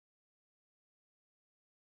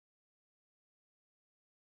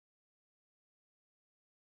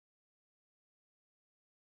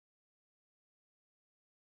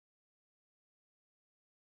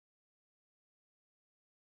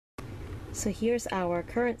So here's our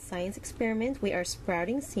current science experiment. We are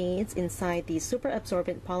sprouting seeds inside the super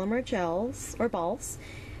absorbent polymer gels or balls.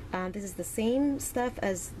 This is the same stuff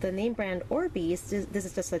as the name brand Orbeez. This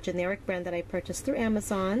is just a generic brand that I purchased through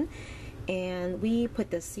Amazon. And we put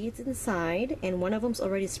the seeds inside, and one of them's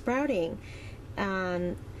already sprouting.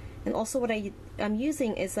 And also what I'm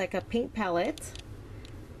using is like a paint palette.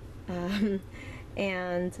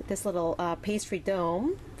 And this little pastry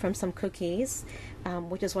dome from some cookies,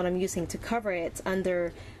 which is what I'm using to cover it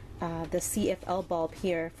under the CFL bulb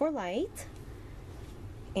here for light.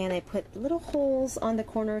 And I put little holes on the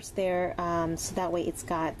corners there, so that way it's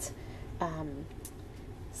got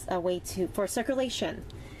a way for circulation.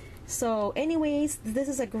 So anyways, this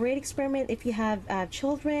is a great experiment if you have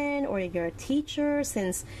children or you're a teacher,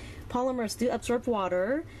 since polymers do absorb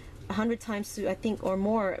water 100 times to, I think, or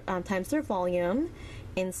more times their volume.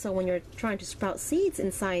 And so when you're trying to sprout seeds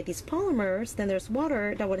inside these polymers, then there's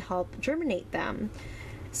water that would help germinate them.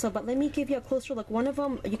 So, but let me give you a closer look. One of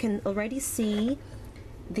them, you can already see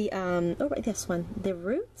the, oh right, this one, the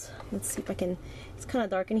root. Let's see if I can, it's kind of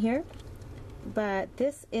dark in here. But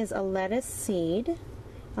this is a lettuce seed.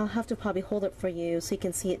 I'll have to probably hold it for you so you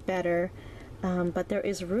can see it better. But there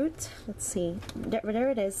is root. Let's see, there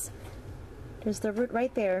it is. There's the root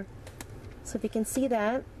right there. So if you can see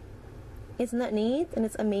that, isn't that neat? And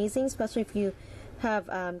it's amazing, especially if you have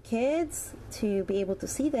kids, to be able to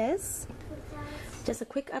see this. Just a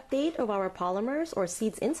quick update of our polymers, or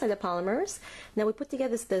seeds inside the polymers. Now we put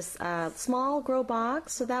together this small grow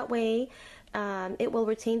box, so that way it will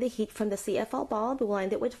retain the heat from the CFL bulb. We will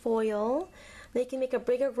line it with foil. Then you can make a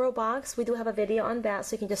bigger grow box. We do have a video on that,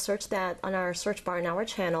 so you can just search that on our search bar in our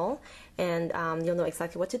channel, and you'll know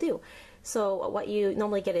exactly what to do. So what you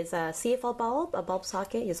normally get is a CFL bulb, a bulb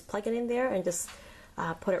socket. You just plug it in there and just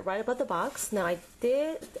put it right above the box. Now I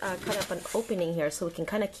did cut up an opening here so we can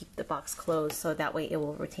kind of keep the box closed, so that way it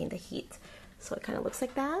will retain the heat. So it kind of looks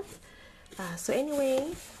like that. So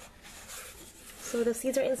anyway, so the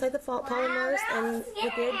seeds are inside the polymers, and we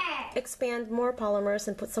did expand more polymers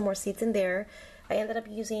and put some more seeds in there. I ended up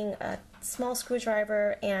using a small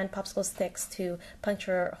screwdriver and popsicle sticks to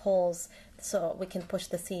puncture holes so we can push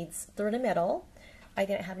the seeds through the middle. I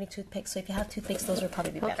didn't have any toothpicks, so if you have toothpicks, those would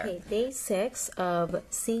probably be better. Okay, day 6 of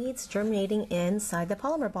seeds germinating inside the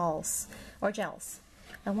polymer balls, or gels.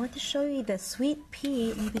 I want to show you the sweet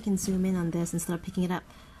pea. Maybe we can zoom in on this instead of picking it up,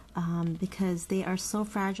 because they are so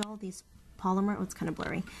fragile, these polymer. Oh, it's kind of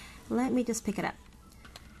blurry. Let me just pick it up.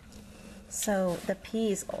 So the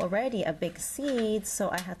pea is already a big seed, so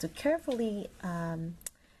I had to carefully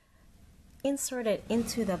insert it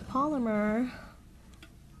into the polymer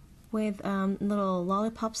with little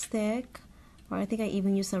lollipop stick, or I think I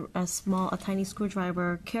even used a tiny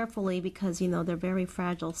screwdriver carefully, because you know they're very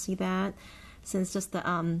fragile. See that? Since just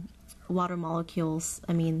the water molecules,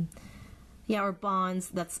 I mean, yeah, or bonds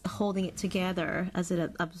that's holding it together as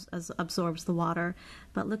it absorbs the water.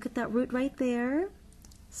 But look at that root right there.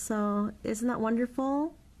 So isn't that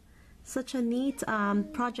wonderful? Such a neat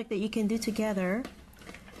project that you can do together.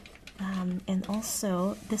 And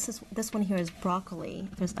also, this one here is broccoli.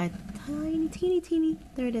 There's a teeny,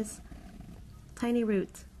 there it is, tiny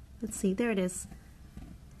root. Let's see, there it is,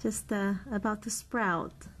 just about to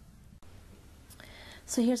sprout.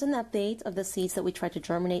 So here's an update of the seeds that we tried to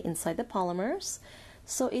germinate inside the polymers.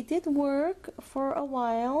 So it did work for a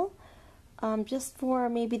while, just for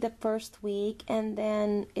maybe the first week, and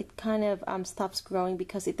then it kind of stops growing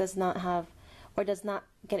because it does not have, or does not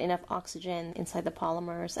get enough oxygen inside the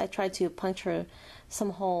polymers. I tried to puncture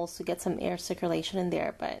some holes to get some air circulation in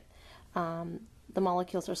there, but the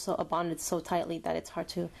molecules are so bonded so tightly that it's hard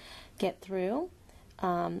to get through,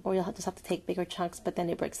 or you'll just have to take bigger chunks, but then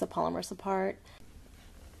it breaks the polymers apart.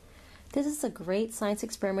 This is a great science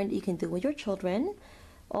experiment you can do with your children,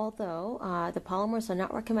 although the polymers are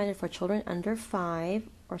not recommended for children under 5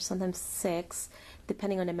 or sometimes 6,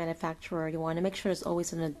 depending on the manufacturer. You want to make sure there's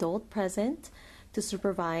always an adult present to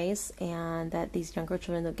supervise, and that these younger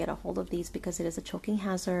children don't get a hold of these, because it is a choking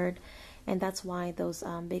hazard, and that's why those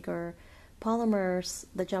bigger polymers,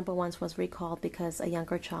 the jumbo ones, was recalled, because a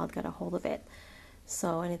younger child got a hold of it.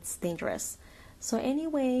 So, and it's dangerous. So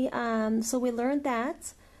anyway, so we learned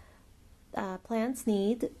that plants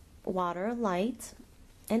need water, light,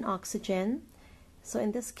 and oxygen. So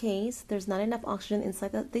in this case, there's not enough oxygen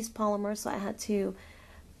inside these polymers, so I had to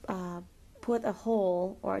put a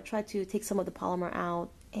hole, or try to take some of the polymer out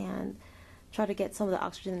and try to get some of the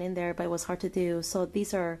oxygen in there, but it was hard to do. So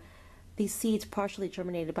these seeds partially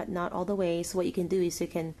germinated, but not all the way. So what you can do is you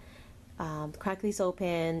can crack these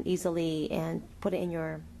open easily and put it in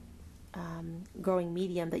your growing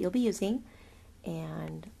medium that you'll be using,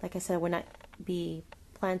 And like I said, I would not be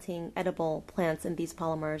planting edible plants in these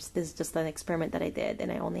polymers. This is just an experiment that I did,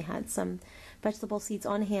 and I only had some vegetable seeds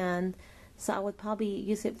on hand, so I would probably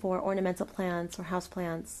use it for ornamental plants or house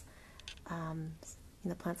plants,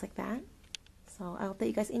 plants like that. So I hope that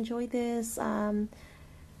you guys enjoy this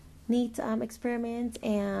neat experiment,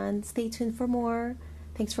 and stay tuned for more.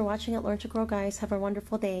 Thanks for watching at Learn to Grow, guys. Have a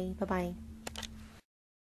wonderful day. Bye bye.